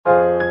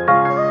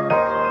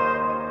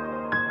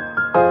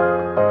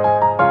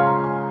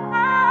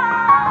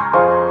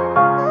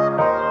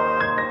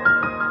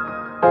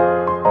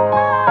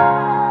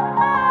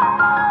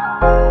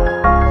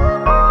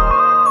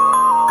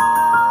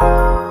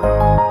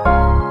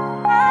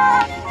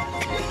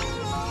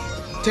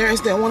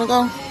Terrence didn't want to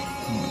go?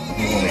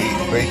 You want to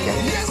eat bacon.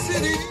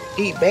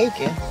 Eat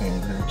bacon?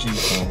 And grilled cheese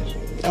sandwich.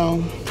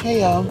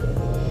 Hey y'all.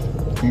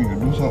 You can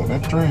do something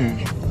with that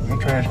trash. That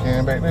trash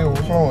can back there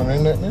overflowing.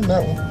 Ain't nothing in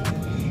that one.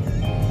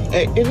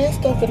 It is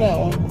stuff in that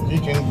one.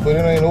 You can, but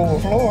it ain't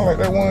overflowing like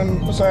that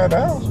one beside the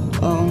house.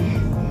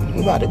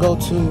 We about to go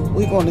to,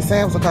 we going to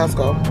Sam's or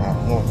Costco?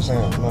 I'm going to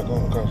Sam's, I'm not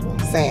going to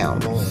Costco.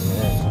 Sam's.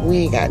 We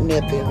ain't got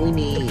nothing. We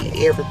need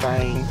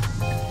everything.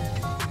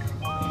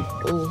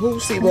 Ooh, who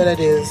see what it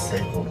is?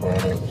 Paper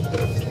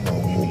products. Come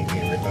on, we need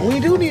everything. We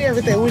do need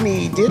everything. We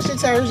need dish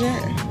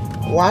detergent,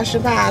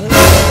 washing powder.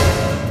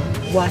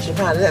 Washing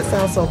powder, that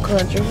sounds so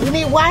country. We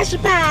need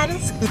washing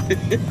powders.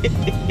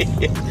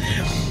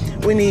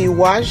 We need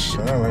wash.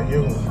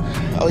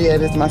 Oh yeah,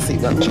 this is my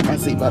seatbelt. Check my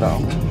seatbelt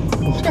on.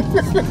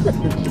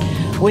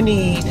 We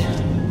need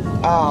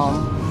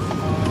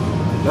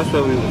That's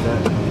where we was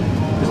at.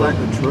 It's like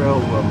a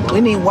trail.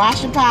 We need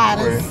washing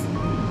powders.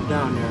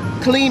 Down there.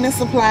 Cleaning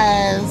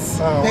supplies,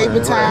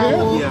 paper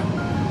towel,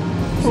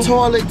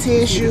 toilet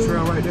tissue, The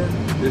trail right there.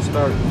 It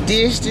started.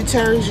 dish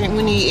detergent.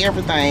 We need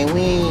everything.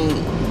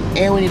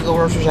 And we need to go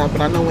grocery shopping.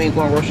 I know we ain't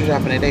going grocery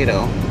shopping today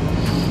though.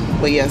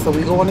 But yeah, so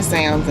we going to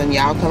Sam's and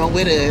y'all coming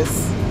with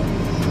us.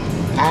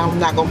 I'm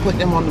not gonna put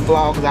them on the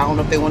vlog because I don't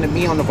know if they want to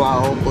be on the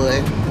vlog,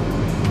 but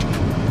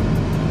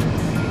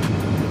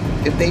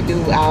if they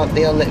do,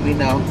 they'll let me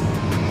know.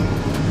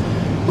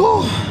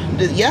 Whew.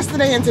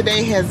 Yesterday and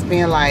today has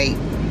been like,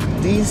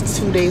 these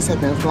 2 days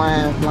have been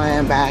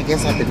flying by. I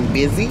guess I've been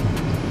busy.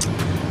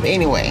 But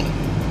anyway,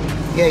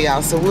 yeah,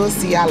 y'all. So we'll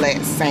see y'all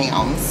at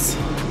Sam's.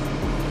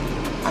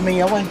 I mean,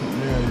 your way.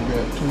 Yeah, you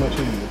got too much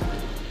in you.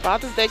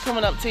 Father's Day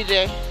coming up,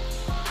 TJ.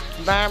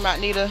 Byron might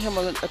need him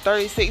a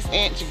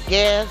 36-inch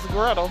gas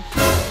griddle.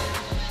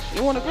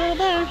 You want a griddle,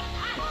 Byron?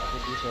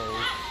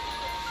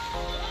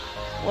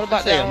 What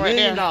about that one right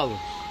there?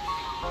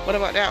 What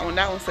about that one?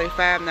 That one say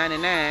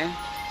 $5.99.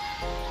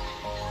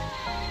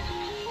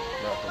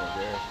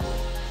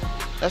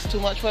 That's too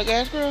much for a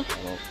gas grill?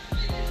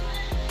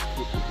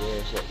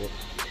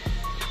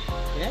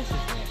 That's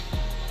just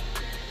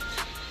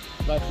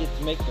like it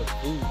to make the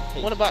food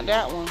taste. What about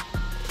that one?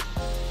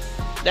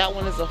 That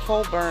one is a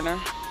 4-burner.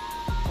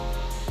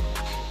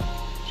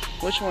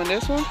 Which one?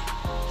 This one?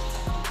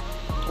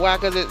 Why?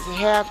 Because it's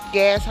half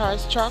gas,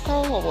 half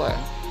charcoal, or what?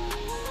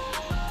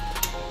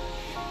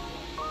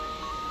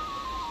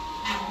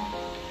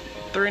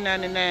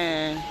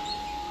 $3.99.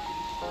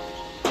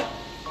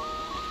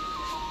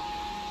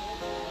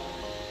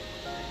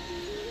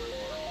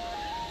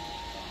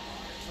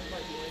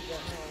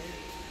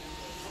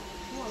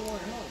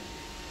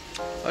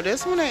 Oh,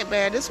 this one ain't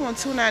bad. This one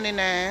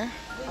 $2.99.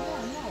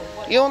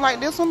 You don't like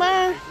this one,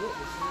 Byron?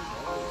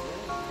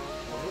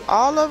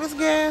 All of it's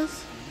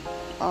gas?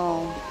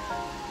 Oh.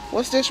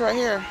 What's this right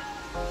here?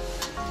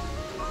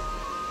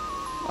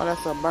 Oh,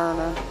 that's a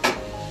burner.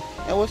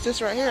 And what's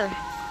this right here?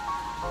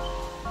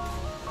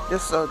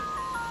 This a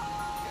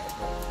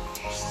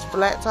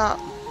flat top.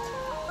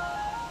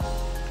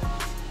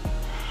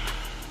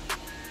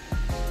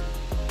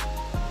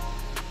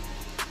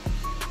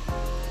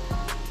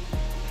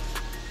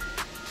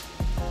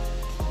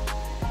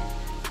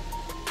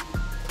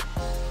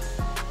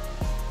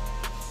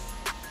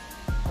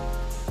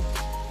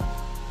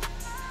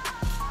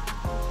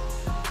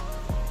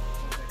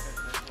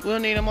 We'll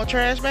need any more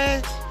trash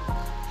bags.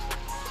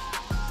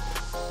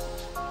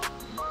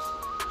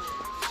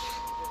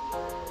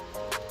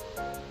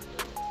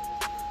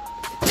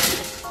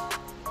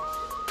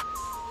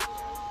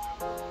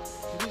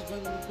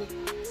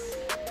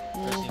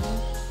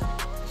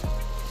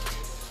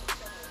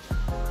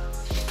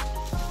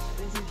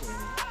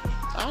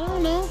 I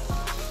don't know.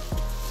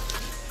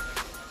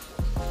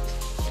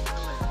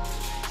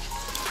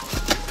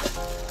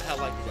 I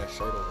like that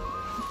shirt over there.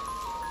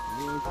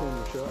 You ain't putting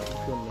the shirt, I'm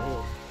putting the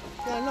hill.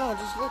 Yeah, no,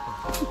 just looking.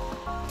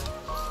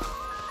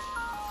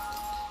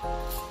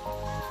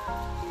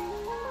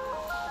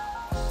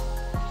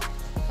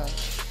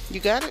 You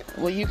got it?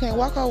 Well, you can't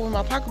walk over.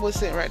 My pocketbook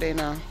sitting right there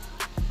now.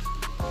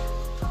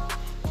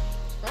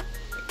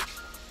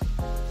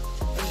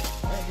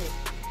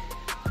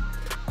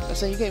 I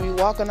said you can't be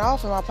walking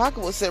off and my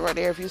pocket will sit right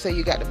there if you say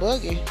you got the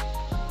buggy.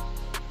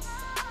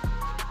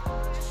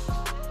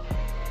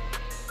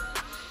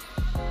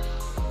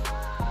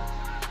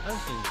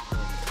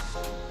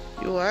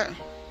 You what?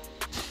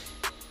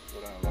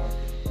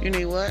 You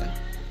need what?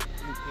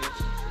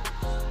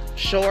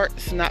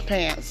 Shorts, not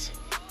pants.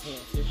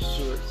 Pants and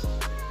shorts.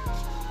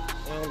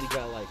 I only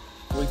got like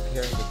 3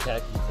 pairs of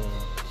khakis and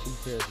 2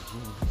 pairs of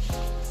jeans.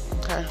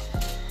 Okay.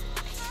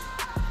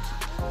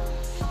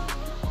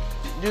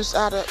 Just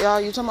out of, y'all,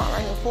 you talking about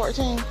right here,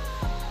 14?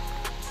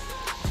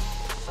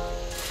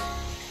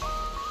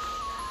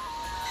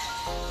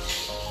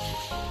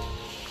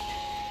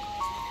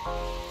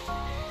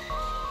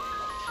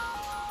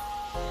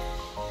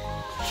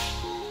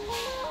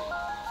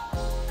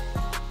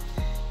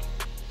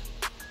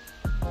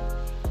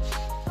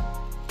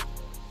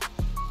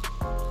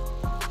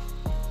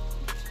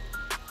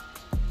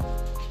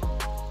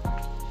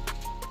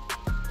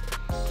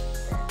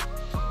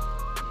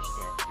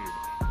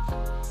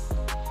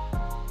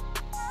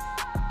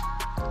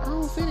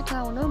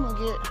 kind of them I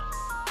get.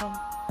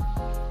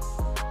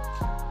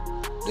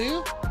 Do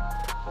you?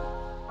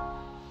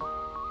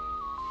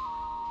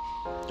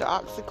 The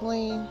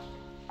OxyClean.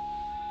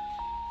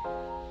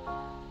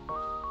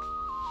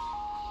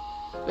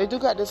 They do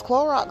got this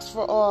Clorox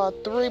for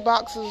 3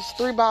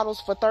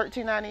 bottles for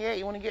 $13.98.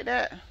 You want to get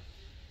that?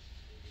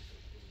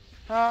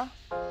 Huh?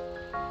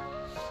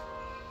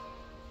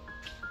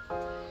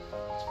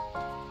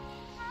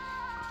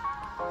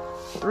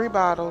 Three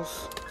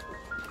bottles,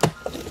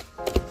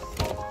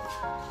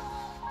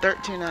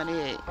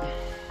 $13.98.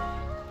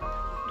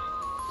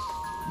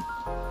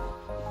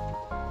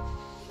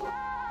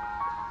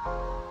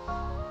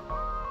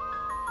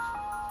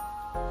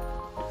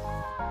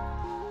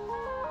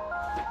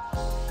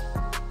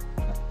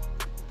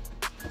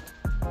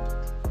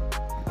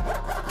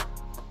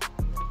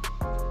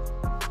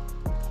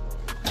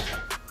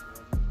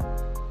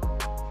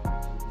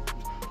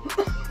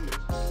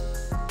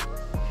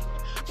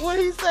 What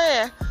he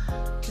said?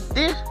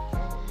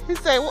 He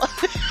said what?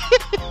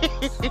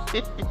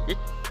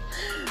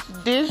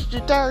 Dish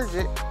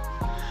detergent.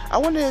 I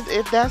wonder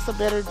if that's a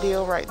better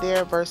deal right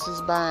there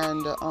versus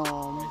buying the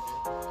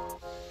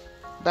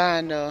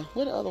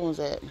what the other ones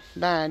at?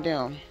 Buying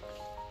them.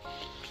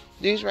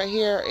 These right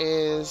here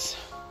is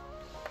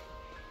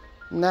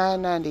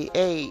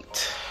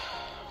 $9.98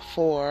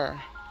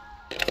 for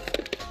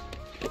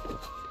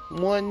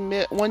one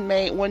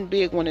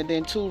big one and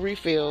then 2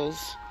 refills.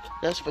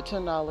 That's for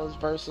 $10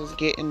 versus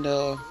getting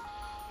the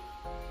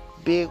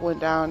big one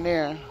down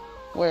there.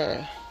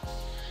 Where?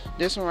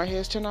 This one right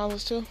here is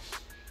 $10 too?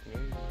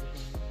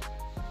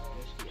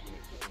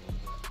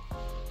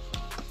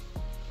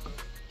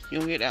 You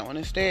can get that one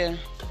instead.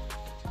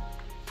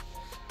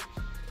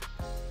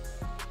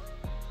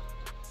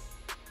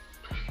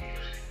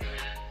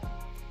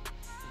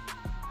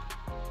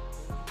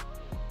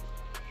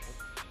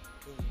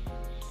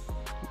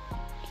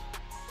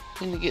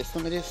 You need to get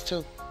some of this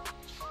too.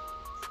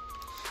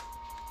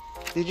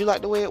 Did you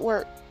like the way it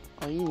worked?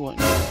 Oh, you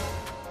wouldn't.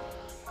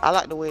 I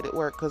like the way it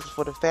worked because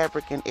for the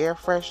fabric and air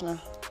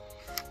freshener.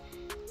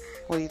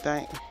 What do you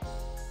think?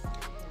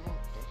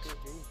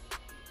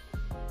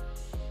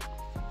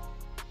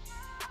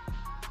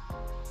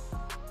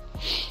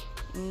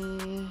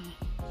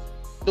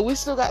 Do we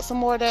still got some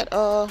more of that?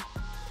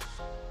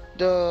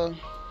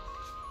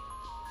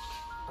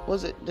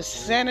 Was it the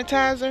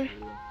sanitizer?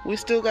 We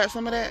still got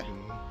some of that,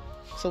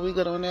 so we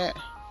good on that.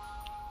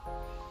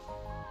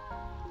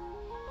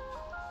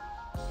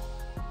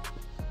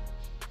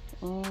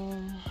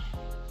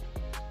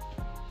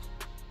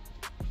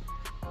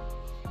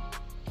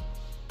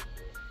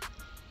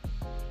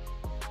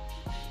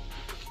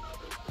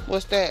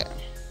 What's that?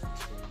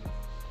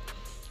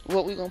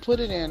 What we gonna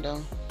put it in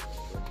though?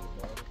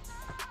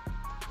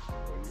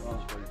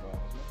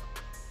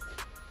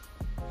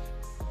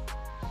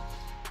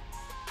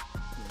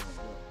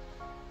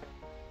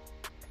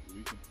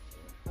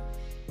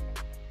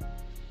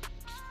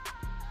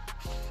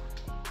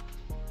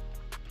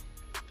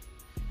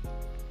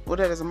 What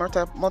that is, a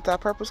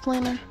multi-purpose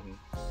cleaner?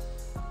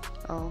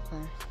 Oh,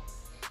 okay.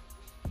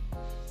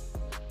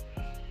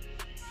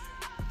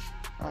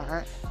 All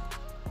right.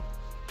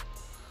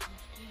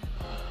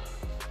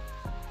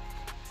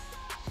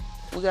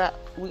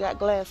 We got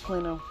glass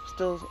cleaner.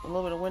 Still a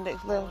little bit of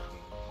Windex left.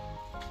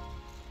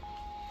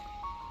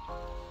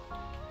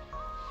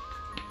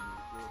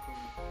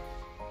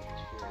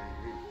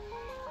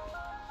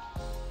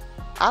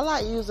 I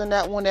like using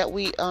that one that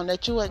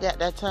that you had got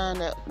that time,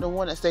 that the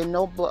one that say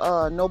no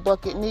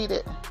bucket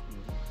needed.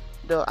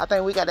 I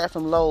think we got that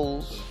from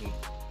Lowe's.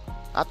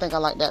 I think I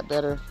like that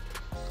better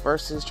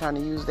versus trying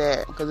to use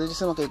that because it just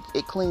seems like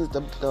it cleans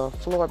the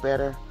floor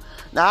better.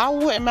 Now I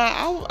wouldn't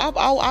mind.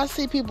 I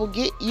see people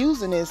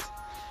using this.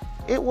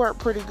 It worked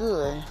pretty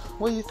good.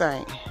 What do you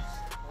think?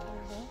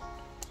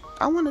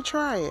 I want to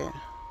try it.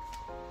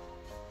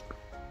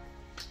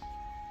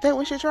 Think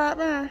we should try it,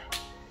 man?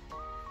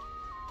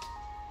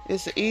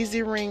 It's an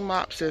easy ring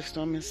mop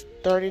system. It's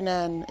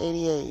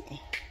 $39.88.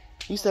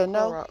 You said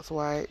no? Clorox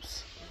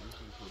wipes.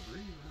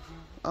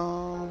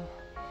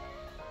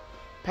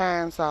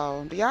 Pine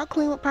Sol. Do y'all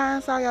clean with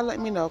Pine Sol? Y'all let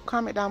me know.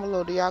 Comment down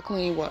below. Do y'all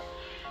clean with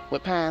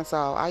Pine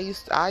Sol? I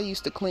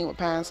used to clean with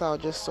Pine Sol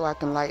just so I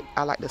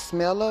like the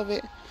smell of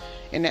it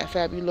and that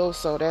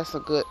Fabuloso. That's a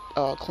good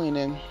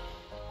cleaning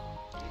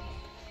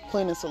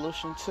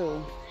solution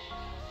too.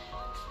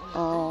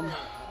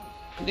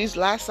 These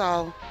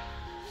Lysol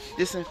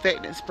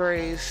disinfectant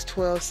sprays,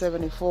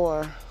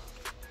 $12.74.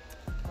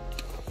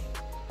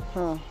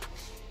 Huh.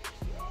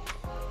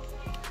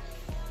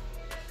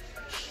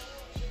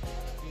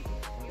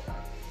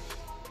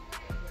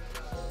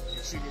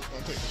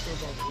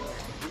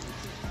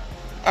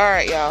 All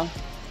right, y'all.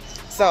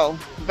 So,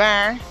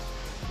 Byron,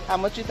 how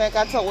much you think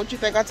I told? What you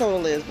think I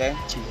total is, babe?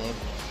 200.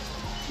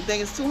 You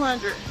think it's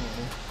 200?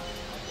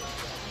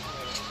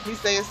 He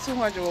say it's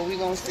 200. What we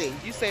gonna see?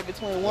 You say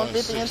between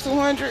 150 and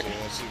 200.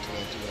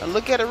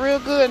 Look at it real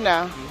good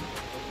now.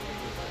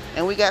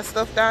 And we got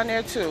stuff down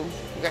there too.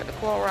 We got the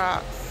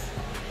Clorox.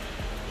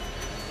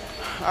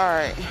 All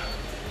right.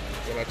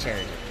 Well, I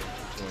changed it.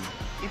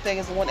 You think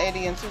it's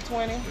 180 and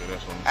 220? Yeah,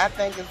 that's what I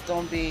think it's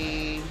gonna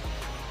be.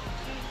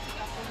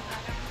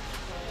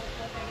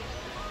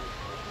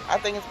 I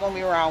think it's gonna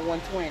be around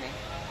 120.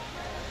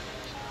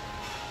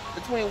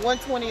 Between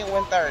 120 and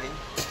 130.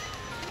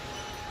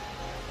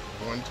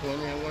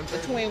 120 and 130?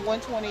 Between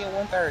 120 and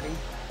 130.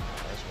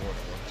 That's more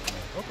than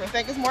 120. Okay. You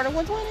think it's more than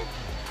 120? All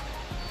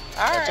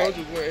right. I told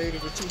you 180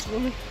 to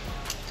 220.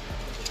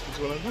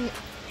 That's what I think.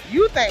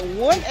 You think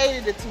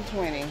 180 to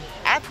 220.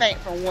 I think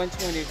from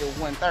 120 to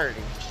 130.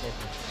 Okay.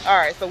 All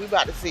right, so we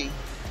about to see.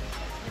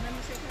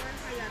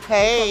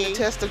 Hey, from the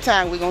test of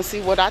time, we're gonna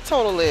see what our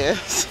total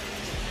is.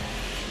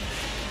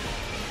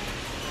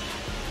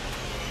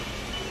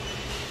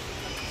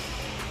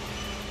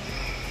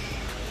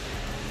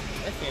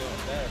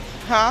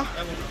 Huh?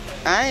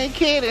 I ain't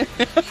kidding.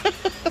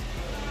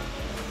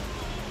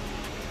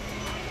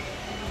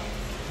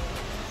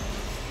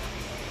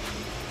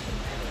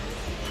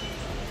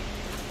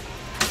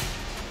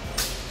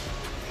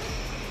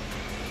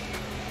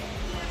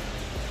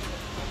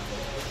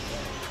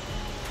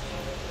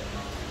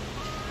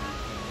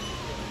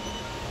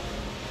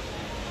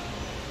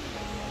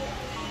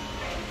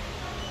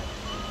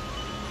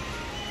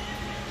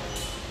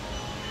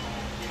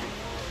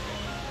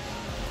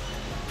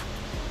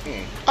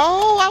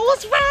 Oh, I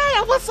was right.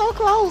 I was so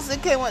close.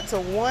 It went to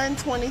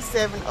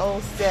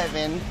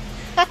 127.07.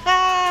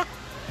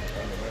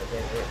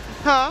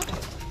 Huh?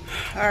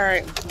 All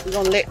right, we're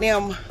gonna let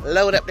them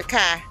load up the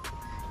car.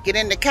 Get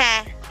in the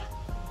car.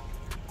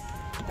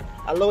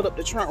 I load up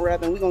the trunk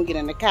rather, and we're gonna get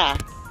in the car.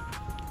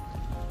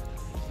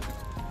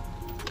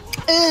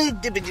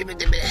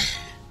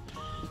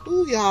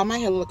 Ooh, y'all, my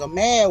hair look like a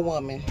mad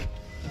woman.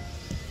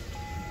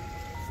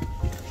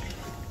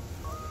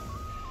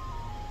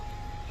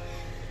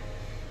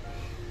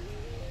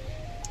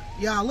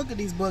 Y'all, look at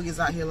these buggies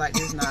out here like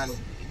this now.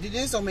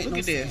 This don't make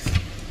no sense.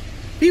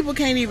 People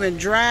can't even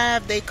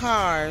drive their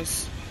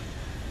cars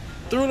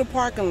through the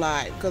parking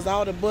lot because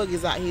all the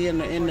buggies out here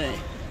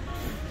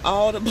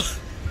all the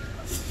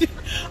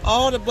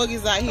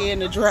buggies out here in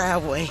the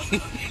driveway.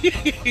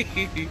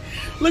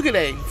 Look at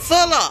that,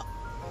 full up.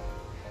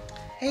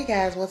 Hey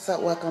guys, what's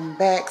up? Welcome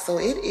back. So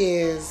it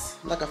is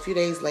like a few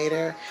days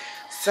later.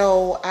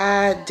 So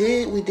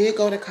we did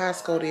go to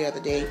Costco the other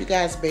day. You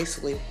guys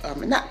basically,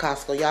 not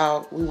Costco,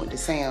 y'all, we went to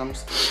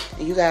Sam's.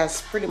 And you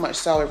guys pretty much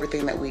saw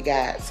everything that we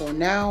got. So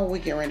now we're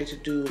getting ready to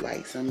do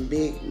like some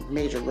big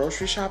major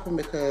grocery shopping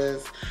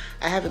because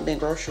I haven't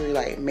been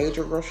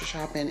major grocery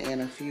shopping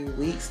in a few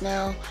weeks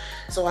now.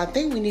 So I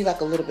think we need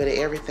like a little bit of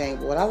everything.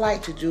 But what I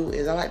like to do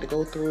is I like to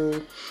go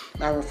through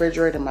my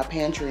refrigerator and my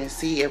pantry and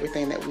see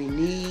everything that we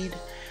need.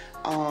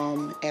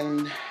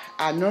 And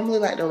I normally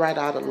like to write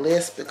out a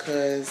list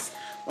because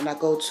when I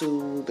go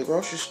to the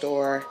grocery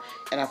store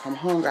and if I'm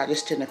hungry, I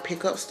just tend to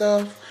pick up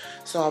stuff.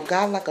 So I've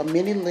got like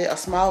a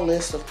small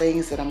list of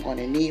things that I'm going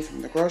to need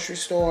from the grocery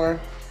store.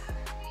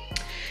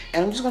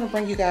 And I'm just going to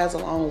bring you guys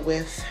along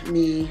with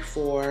me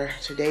for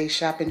today's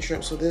shopping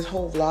trip. So this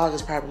whole vlog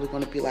is probably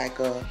going to be like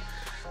a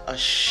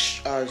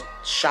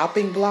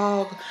shopping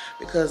vlog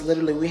because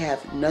literally we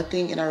have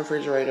nothing in our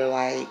refrigerator.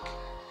 Like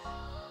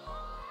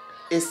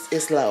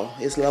it's low.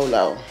 It's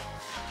low.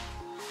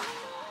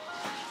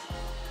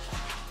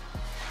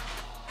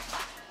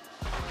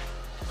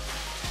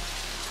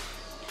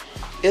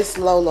 It's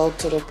low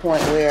to the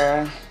point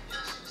where,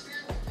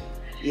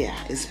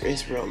 yeah,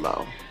 it's real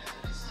low.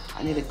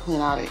 I need to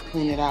clean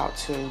it out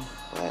too.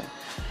 But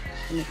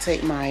I'm gonna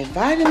take my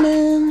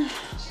vitamin.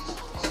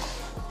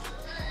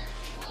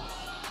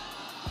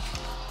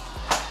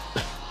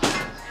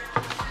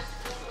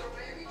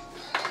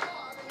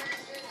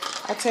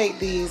 I take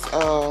these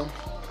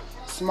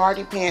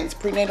Smarty Pants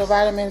prenatal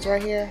vitamins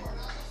right here.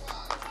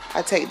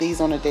 I take these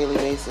on a daily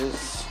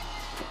basis.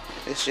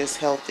 It's just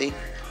healthy.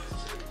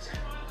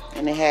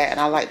 And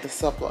I like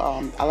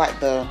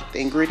the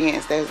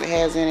ingredients that it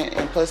has in it,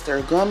 and plus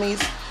they're gummies,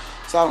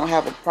 so I don't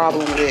have a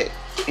problem with,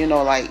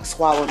 like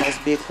swallowing those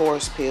big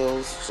horse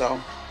pills.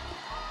 So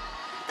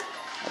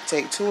I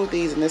take 2 of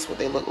these, and this is what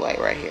they look like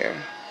right here.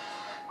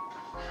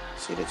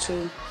 See the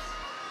 2?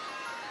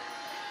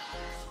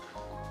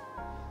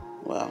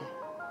 Well,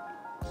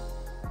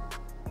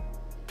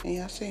 can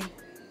y'all see?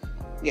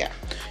 Yeah.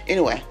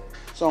 Anyway,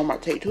 so I'm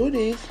gonna take 2 of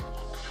these.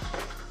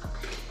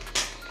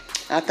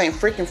 I think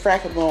freaking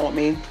Frack is going with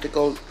me to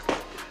go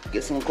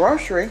get some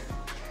grocery.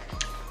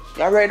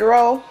 Y'all ready to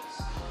roll?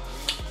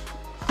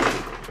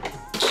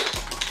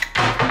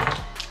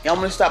 Y'all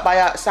want me to stop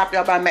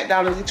y'all by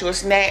McDonald's and get you a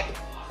snack?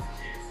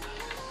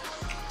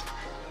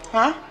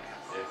 Huh?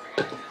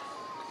 I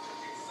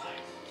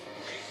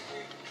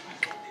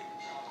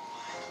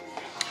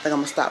think I'm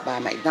gonna stop by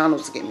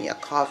McDonald's to get me a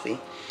coffee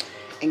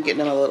and get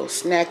them a little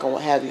snack or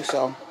what have you.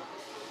 So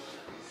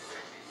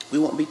we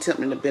won't be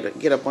tempted to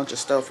get a bunch of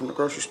stuff from the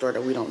grocery store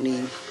that we don't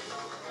need.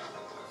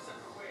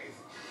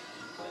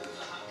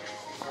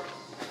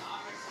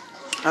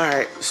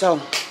 Alright,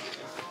 so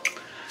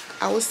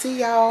I will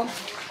see y'all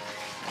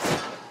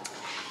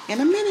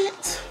in a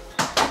minute.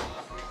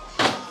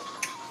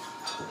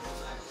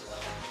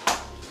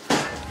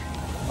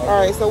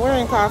 Alright, so we're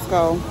in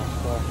Costco.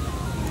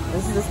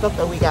 This is the stuff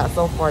that we got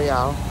so far,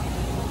 y'all.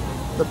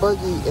 The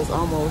buggy is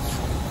almost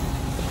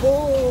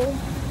full.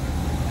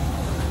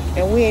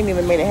 And we ain't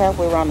even made it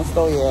halfway around the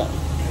store yet.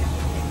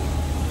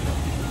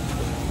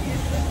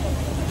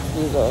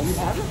 Jesus.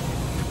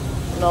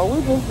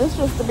 No, this is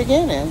just the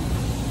beginning.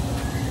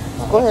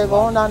 Go ahead, go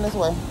on down this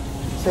way.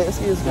 Say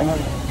excuse me.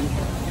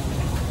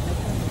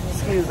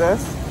 Excuse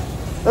us.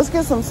 Let's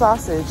get some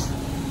sausage.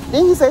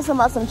 Didn't you say something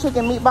about some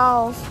chicken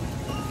meatballs?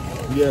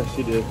 Yeah,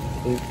 she did.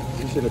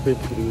 She should have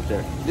picked to do with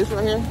that. This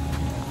right here?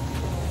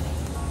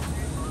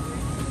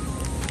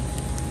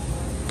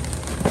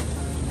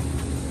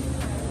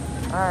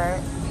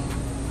 Alright.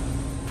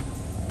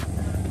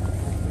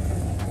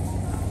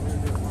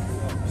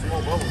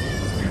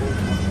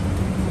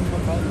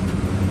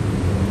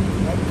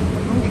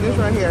 This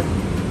right here.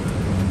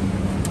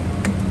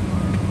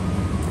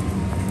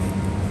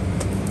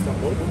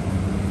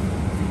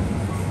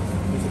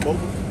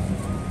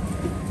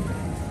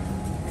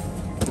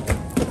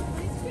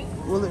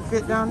 Will it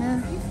fit down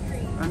there?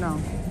 Or no?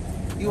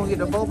 You want to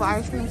get the boba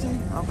ice cream too?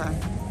 Okay.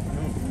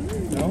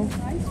 No?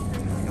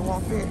 It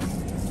won't fit.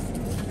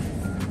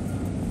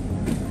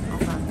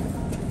 Okay.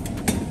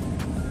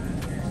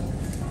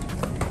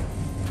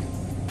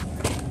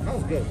 That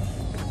was good.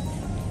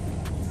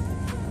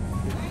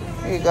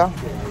 Here you go.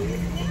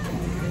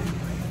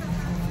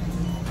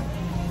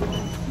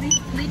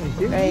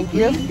 Thank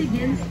you.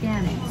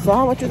 So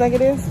how much you think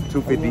it is?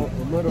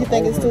 $250. You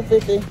think it's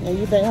 $250, and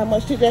you think how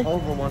much today?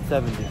 Over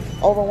 170.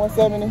 Over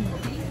 170.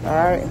 All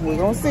right, we're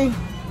gonna see.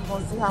 We're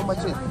gonna see how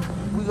much it.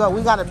 We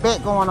got a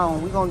bet going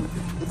on. We're gonna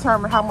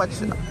determine how much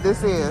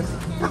this is.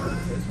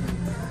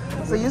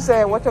 So you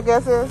said what your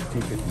guess is?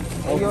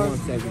 250. Over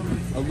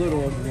 170. A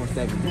little over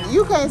 170.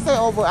 You can't say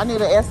over. I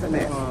need an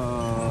estimate.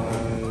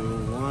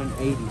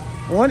 180.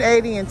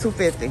 180 and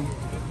 250.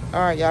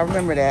 All right, y'all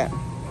remember that.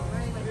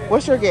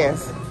 What's your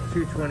guess?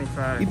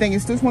 225. You think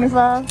it's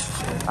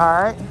 225?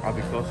 All right. I'll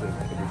be closer to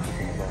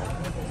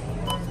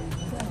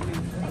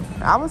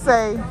 225. I would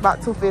say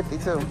about 250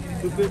 too.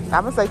 250? I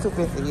would say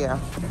 250, yeah.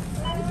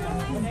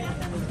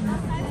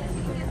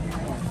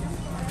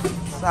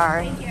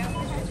 Sorry.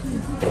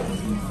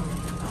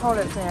 Hold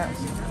it,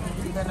 Terrence.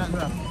 You better not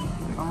go.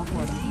 I'm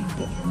recording.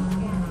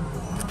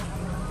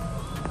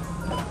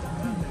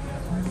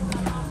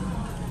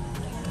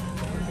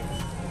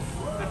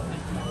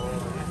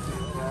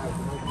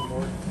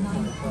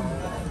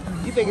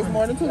 You think it's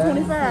more than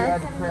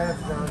 225?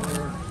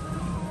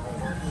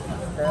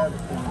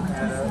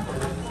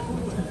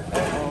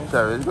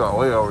 Sorry, it's going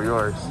way over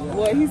yours.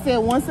 Well, he said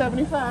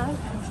 175.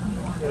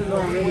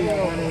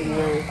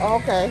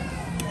 Okay.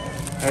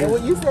 Hey.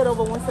 Well, you said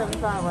over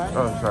 175, right?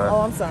 Oh, sorry.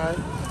 Oh, I'm sorry.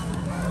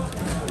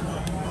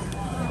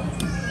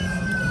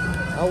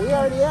 Oh, we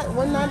already at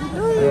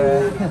 193.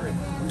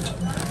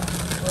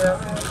 Yeah.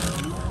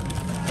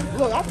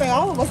 Look, I think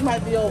all of us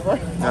might be over.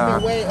 Nah, I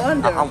mean, way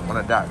under. I'm on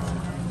the dot.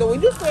 So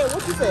when you said,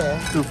 what you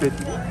said?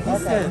 250. He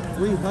said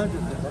 300 the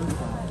first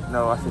time.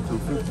 No, I said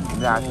 250.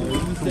 Now I You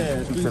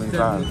said said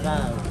 275.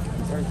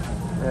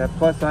 275. Yeah,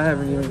 plus I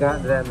haven't even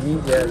gotten to that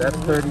meat yet. That's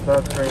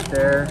 $30 right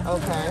there.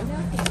 Okay.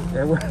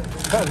 And we're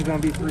probably gonna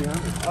be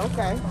 300.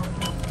 Okay.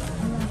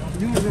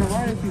 You was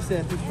right if you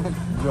said 300.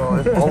 Yo,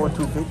 it's over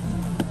 250.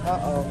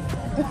 Uh-oh.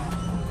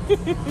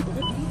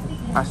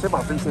 I said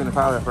about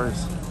 375 at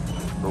first,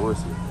 but we'll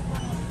see.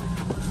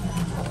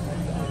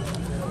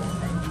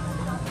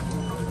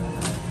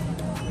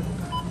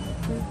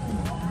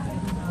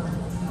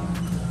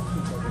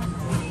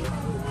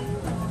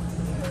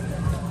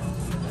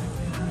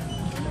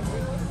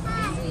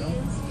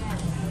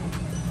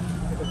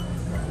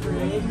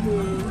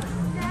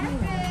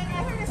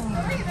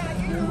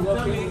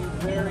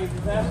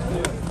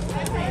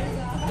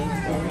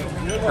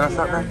 Can I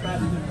stop that?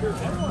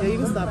 Yeah, you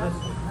can stop it.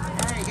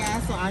 All right,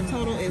 guys. So our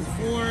total is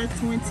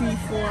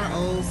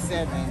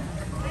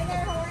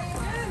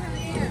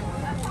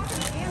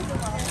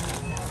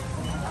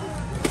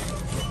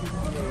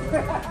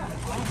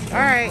 $424.07. All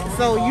right.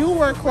 So you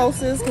were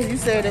closest because you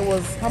said it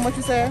was how much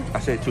you said? I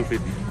said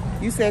 250.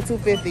 You said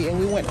 250, and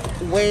we went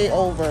way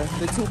over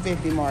the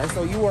 250 mark.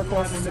 So you were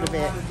closest to the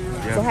bet.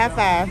 Yeah. So high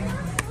five.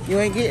 You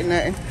ain't getting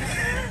nothing.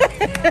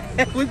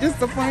 We're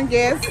just a fun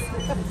guess.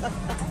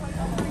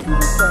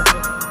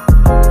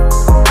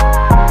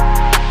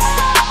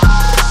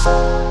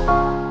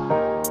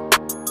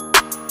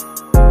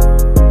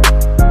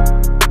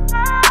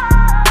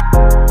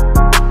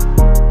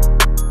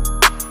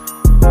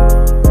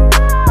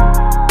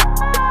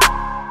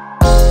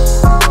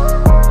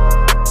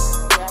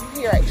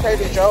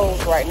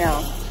 Right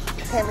now,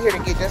 came here to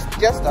get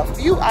just a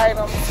few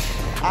items.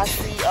 I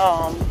see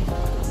a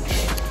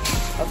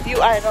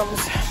few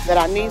items that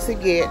I need to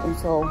get, and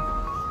so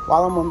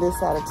while I'm on this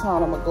side of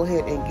town, I'm gonna go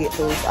ahead and get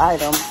those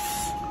items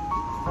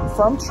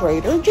from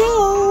Trader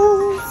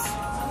Joe's.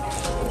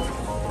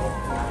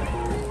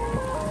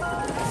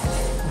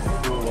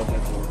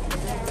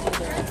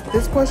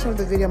 This portion of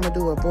the video, I'm gonna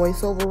do a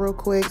voiceover real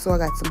quick. So I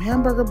got some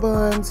hamburger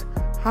buns,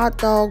 hot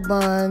dog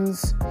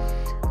buns,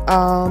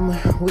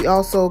 We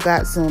also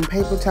got some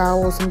paper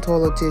towels, some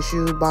toilet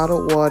tissue,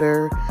 bottled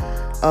water,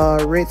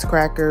 Ritz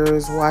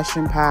crackers,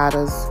 washing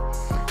powders,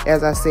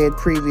 as I said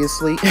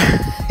previously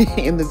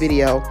in the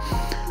video.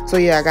 So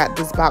yeah, I got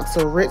this box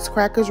of Ritz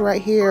crackers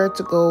right here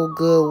to go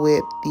good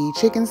with the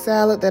chicken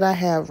salad that I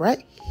have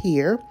right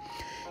here.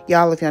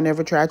 Y'all, if y'all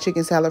never tried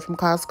chicken salad from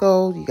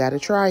Costco, you got to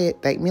try it.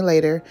 Thank me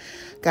later.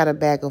 Got a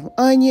bag of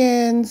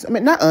onions. I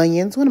mean, not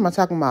onions. What am I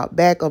talking about?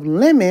 Bag of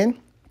lemon.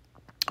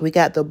 We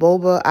got the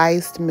boba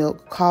iced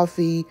milk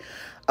coffee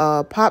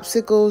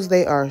popsicles.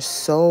 They are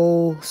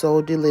so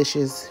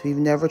delicious. If you've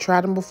never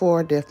tried them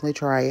before, definitely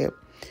try it.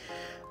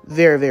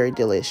 Very, very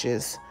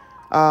delicious.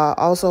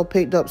 Also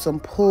picked up some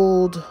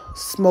pulled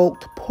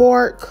smoked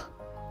pork.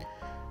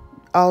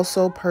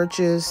 Also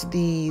purchased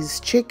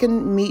these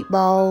chicken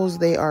meatballs.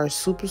 They are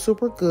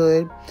super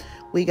good.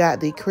 We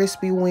got the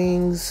crispy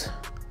wings,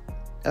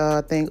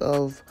 thing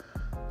of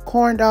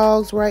corn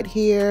dogs right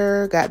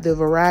here. Got the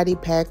variety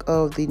pack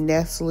of the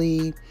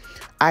Nestle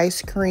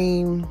ice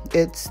cream.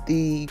 It's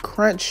the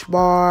crunch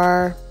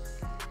bar.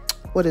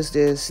 What is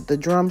this? The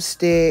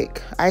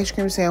drumstick ice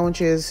cream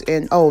sandwiches.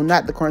 And oh,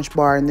 not the crunch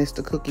bar, and this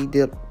the cookie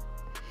dip.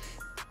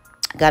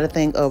 Got a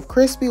thing of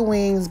crispy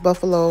wings,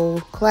 buffalo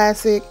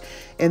classic.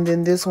 And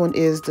then this one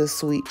is the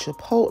sweet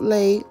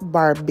chipotle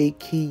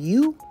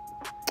barbecue.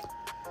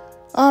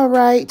 All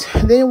right,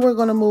 then we're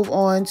gonna move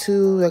on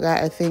to, I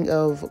got a thing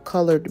of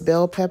colored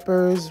bell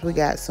peppers. We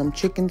got some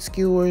chicken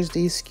skewers.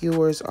 These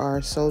skewers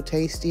are so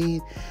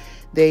tasty.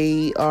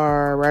 They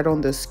are right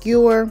on the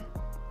skewer.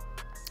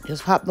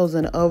 Just pop those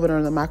in the oven or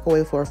in the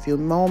microwave for a few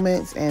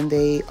moments, and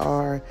they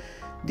are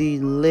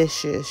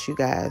delicious. You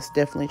guys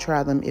definitely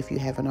try them if you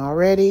haven't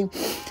already.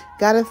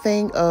 Got a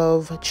thing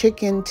of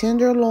chicken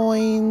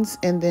tenderloins,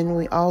 and then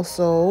we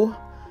also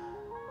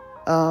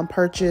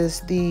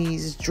purchased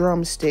these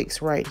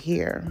drumsticks right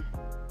here.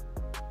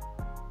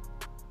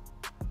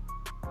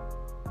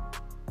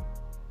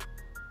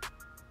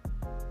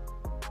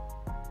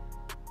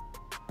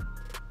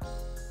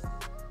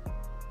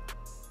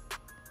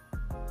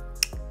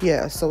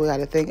 Yeah, so we got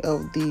to think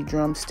of the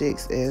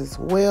drumsticks as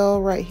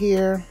well right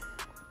here.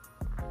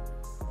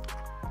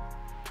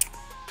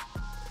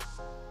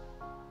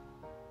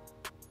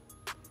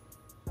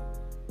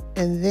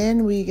 And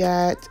then we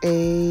got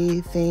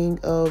a thing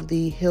of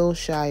the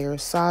Hillshire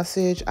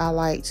sausage. I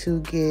like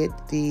to get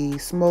the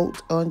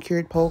smoked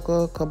uncured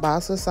polka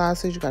kielbasa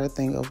sausage. Got a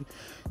thing of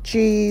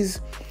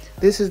cheese.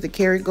 This is the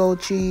Kerrygold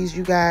cheese.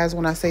 You guys,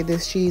 when I say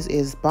this cheese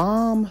is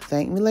bomb,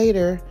 thank me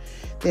later.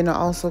 Then I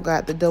also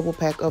got the double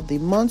pack of the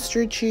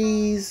Munster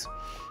cheese.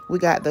 We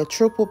got the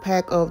triple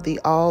pack of the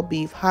all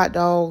beef hot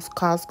dogs,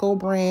 Costco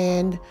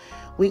brand.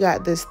 We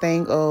got this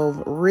thing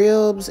of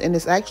ribs, and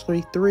it's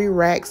actually 3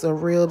 racks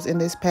of ribs in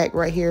this pack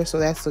right here. So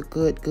that's a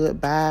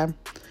good buy.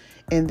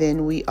 And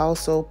then we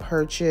also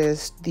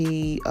purchased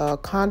the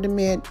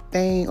condiment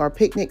thing, or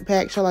picnic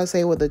pack, shall I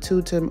say, with the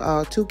two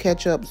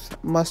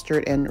ketchups,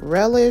 mustard, and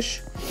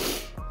relish.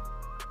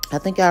 I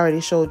think I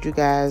already showed you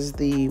guys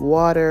the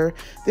water.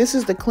 This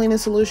is the cleaning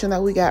solution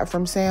that we got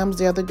from Sam's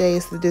the other day.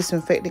 It's the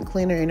disinfectant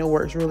cleaner, and it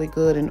works really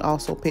good. And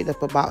also picked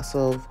up a box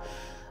of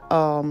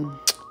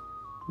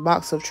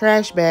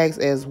trash bags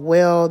as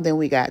well. Then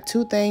we got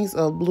 2 things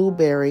of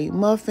blueberry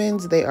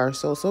muffins. They are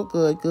so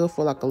good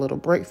for like a little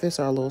breakfast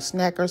or a little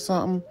snack or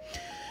something.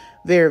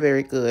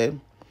 Very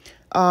good.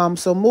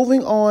 So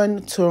moving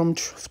on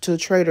to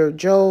Trader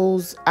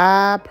Joe's,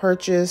 I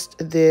purchased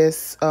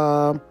this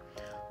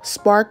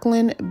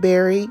sparkling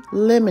berry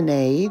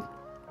lemonade.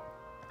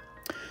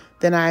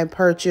 Then I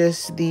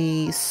purchased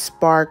the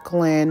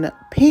sparkling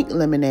pink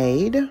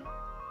lemonade.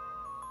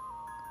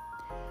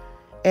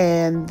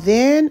 And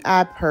then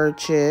I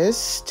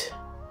purchased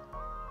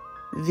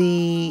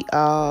the,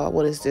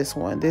 what is this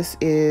one? This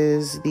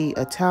is the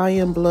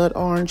Italian blood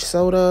orange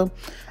soda.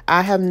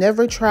 I have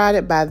never tried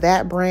it by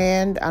that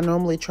brand. I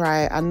normally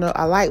try it. I know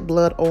I like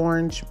blood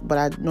orange, but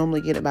I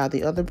normally get it by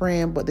the other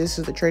brand. But this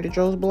is the Trader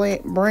Joe's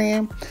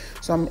brand.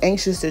 So I'm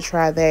anxious to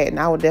try that. And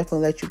I will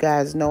definitely let you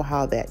guys know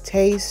how that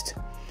tastes.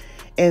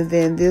 And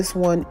then this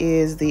one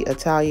is the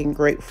Italian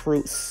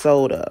grapefruit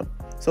soda.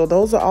 So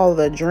those are all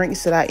the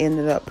drinks that I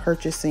ended up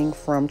purchasing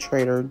from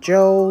Trader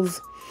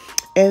Joe's.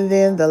 And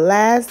then the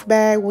last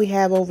bag we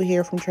have over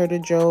here from Trader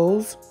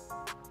Joe's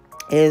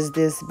is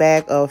this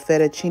bag of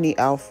fettuccine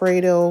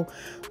alfredo.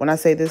 When I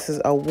say this is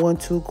a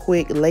 1-2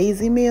 quick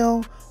lazy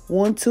meal,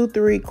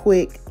 1-2-3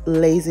 quick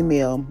lazy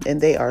meal,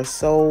 and they are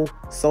so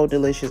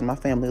delicious. My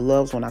family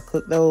loves when I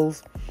cook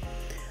those.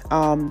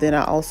 Then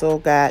I also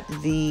got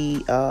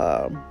the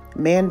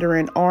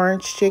Mandarin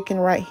orange chicken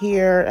right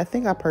here. I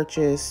think I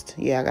purchased,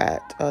 I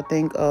got a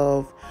thing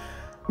of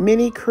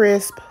mini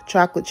crisp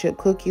chocolate chip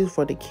cookies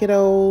for the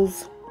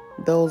kiddos.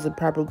 Those will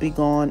probably be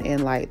gone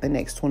in like the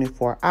next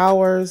 24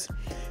 hours.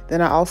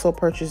 Then I also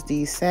purchased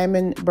these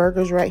salmon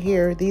burgers right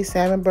here. These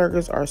salmon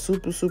burgers are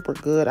super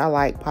good. I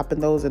like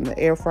popping those in the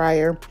air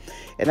fryer,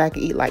 and I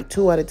can eat like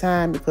 2 at a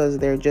time because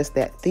they're just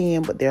that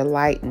thin, but they're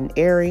light and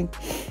airy.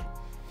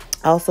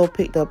 I also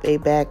picked up a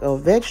bag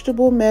of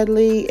vegetable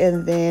medley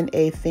and then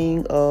a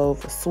thing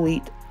of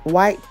sweet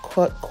white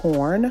cut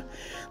corn.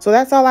 So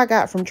that's all I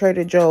got from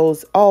Trader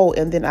Joe's. Oh,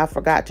 and then I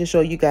forgot to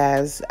show you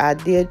guys, I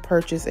did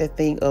purchase a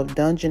thing of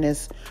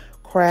Dungeness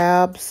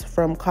crabs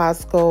from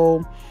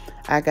Costco.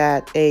 I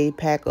got a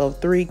pack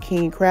of 3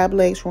 king crab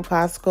legs from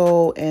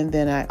Costco, and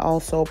then I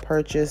also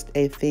purchased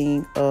a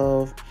thing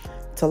of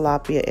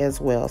tilapia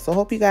as well. So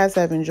hope you guys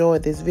have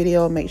enjoyed this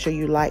video. Make sure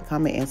you like,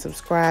 comment, and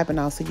subscribe, and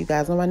I'll see you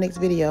guys on my next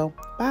video.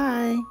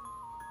 Bye.